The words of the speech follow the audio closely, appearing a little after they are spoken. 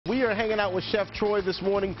we are hanging out with Chef Troy this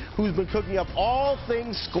morning, who's been cooking up all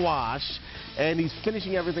things squash, and he's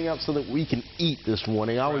finishing everything up so that we can eat this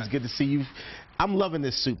morning. Always good to see you. I'm loving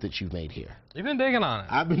this soup that you've made here. You've been digging on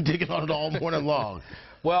it. I've been digging on it all morning long.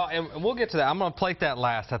 Well, and we'll get to that. I'm going to plate that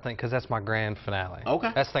last, I think, because that's my grand finale.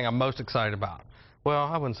 Okay. That's the thing I'm most excited about. Well,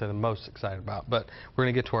 I wouldn't say the most excited about, but we're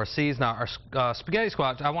going to get to our C's. Now, our spaghetti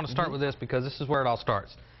squash, I want to start with this because this is where it all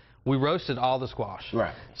starts. We roasted all the squash.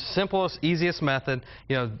 Right. Simplest, easiest method.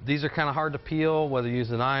 You know, these are kind of hard to peel, whether you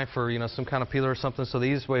use a knife or, you know, some kind of peeler or something. So the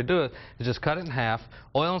easiest way to do it is just cut it in half,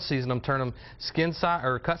 oil and season them, turn them skin side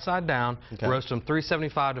or cut side down, roast them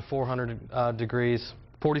 375 to 400 degrees,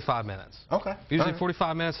 45 minutes. Okay. Usually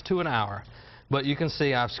 45 minutes to an hour. But you can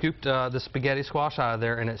see I've scooped the spaghetti squash out of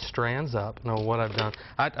there, and it strands up. Now what I've done,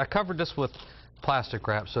 I covered this with plastic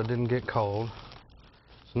wrap so it didn't get cold.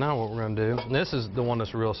 So now what we're going to do, and this is the one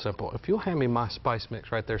that's real simple. If you'll hand me my spice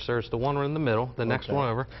mix right there, sir, it's the one in the middle, the next one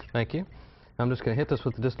over. Thank you. I'm just going to hit this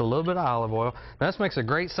with just a little bit of olive oil. Now, this makes a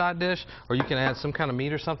great side dish, or you can add some kind of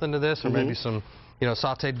meat or something to this, or maybe some, you know,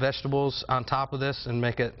 sautéed vegetables on top of this and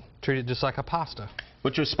make it, treat it just like a pasta.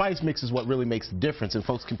 But your spice mix is what really makes the difference, and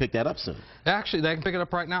folks can pick that up soon. Actually, they can pick it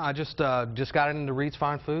up right now. I just got it into Reed's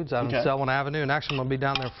Fine Foods out on Selwyn Avenue, and actually I'm going to be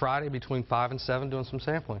down there Friday between 5 and 7 doing some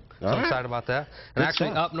sampling. So I'm excited about that. And actually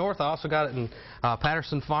up north, I also got it in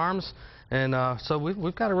Patterson Farms, and so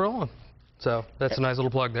we've got it rolling. So that's a nice little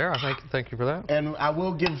plug there. Thank you for that. And I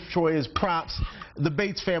will give Troy his props. The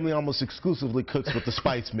Bates family almost exclusively cooks with the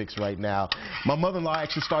spice mix right now. My mother-in-law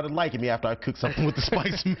actually started liking me after I cooked something with the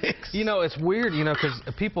spice mix. You know, it's weird, you know, because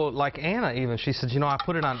people like Anna even, she said, you know, I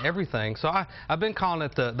put it on everything. So I've been calling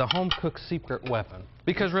it the home cooked secret weapon.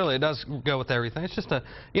 Because really, it does go with everything. It's just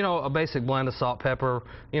a basic blend of salt, pepper,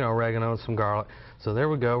 you know, oregano, and some garlic. So there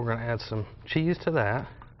we go. We're going to add some cheese to that.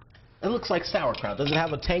 It looks like sauerkraut. Does it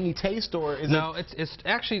have a tangy taste, or is No, it's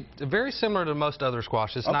actually very similar to most other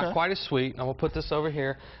squashes. It's not quite as sweet. And we'll put this over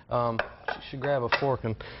here. You should grab a fork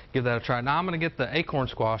and give that a try. Now I'm going to get the acorn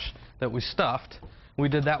squash that we stuffed. We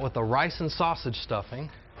did that with the rice and sausage stuffing.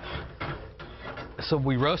 So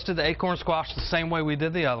we roasted the acorn squash the same way we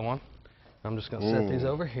did the other one. I'm just going to set these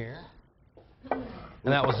over here. And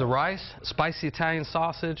that was the rice, spicy Italian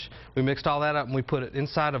sausage. We mixed all that up and we put it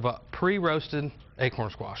inside of a pre-roasted acorn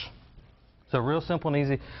squash. So real simple and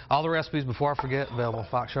easy. All the recipes, before I forget, available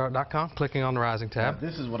at foxcharlotte.com, clicking on the Rising tab. Now,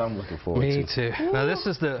 this is what I'm looking forward to. Me too. Now this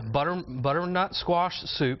is the butternut squash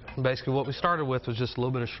soup. Basically what we started with was just a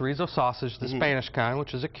little bit of chorizo sausage, the Spanish kind,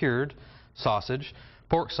 which is a cured sausage,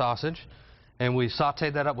 pork sausage, and we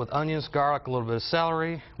sauteed that up with onions, garlic, a little bit of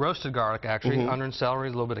celery, roasted garlic actually, onion, celery,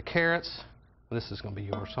 a little bit of carrots. This is going to be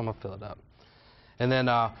yours, so I'm going to fill it up. And then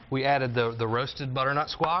we added the roasted butternut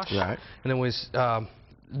squash. Right. And then we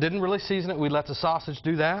didn't really season it. We let the sausage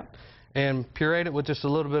do that and pureed it with just a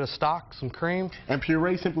little bit of stock, some cream. And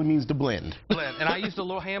puree simply means to blend. Blend. And I used a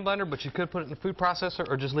little hand blender, but you could put it in a food processor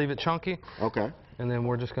or just leave it chunky. Okay. And then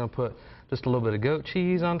we're just going to put just a little bit of goat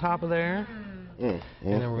cheese on top of there. And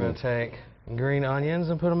then we're going to take green onions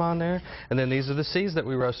and put them on there. And then these are the C's that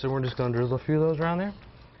we roasted. We're just going to drizzle a few of those around there.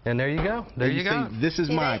 And there you go. There you go. This is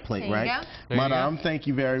my plate, right? Madame, thank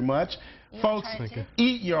you very much. Folks,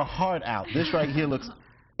 eat your heart out. This right here looks...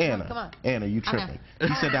 Anna, come on. Anna, you tripping.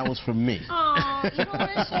 You said that was for me. Oh, you don't want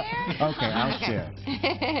to share? Okay, I'll share.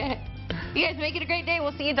 You guys make it a great day.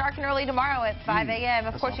 We'll see you dark and early tomorrow at 5 a.m.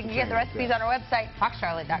 Of course, you can get the recipes on our website,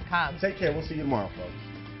 foxcharlotte.com. Take care. We'll see you tomorrow, folks.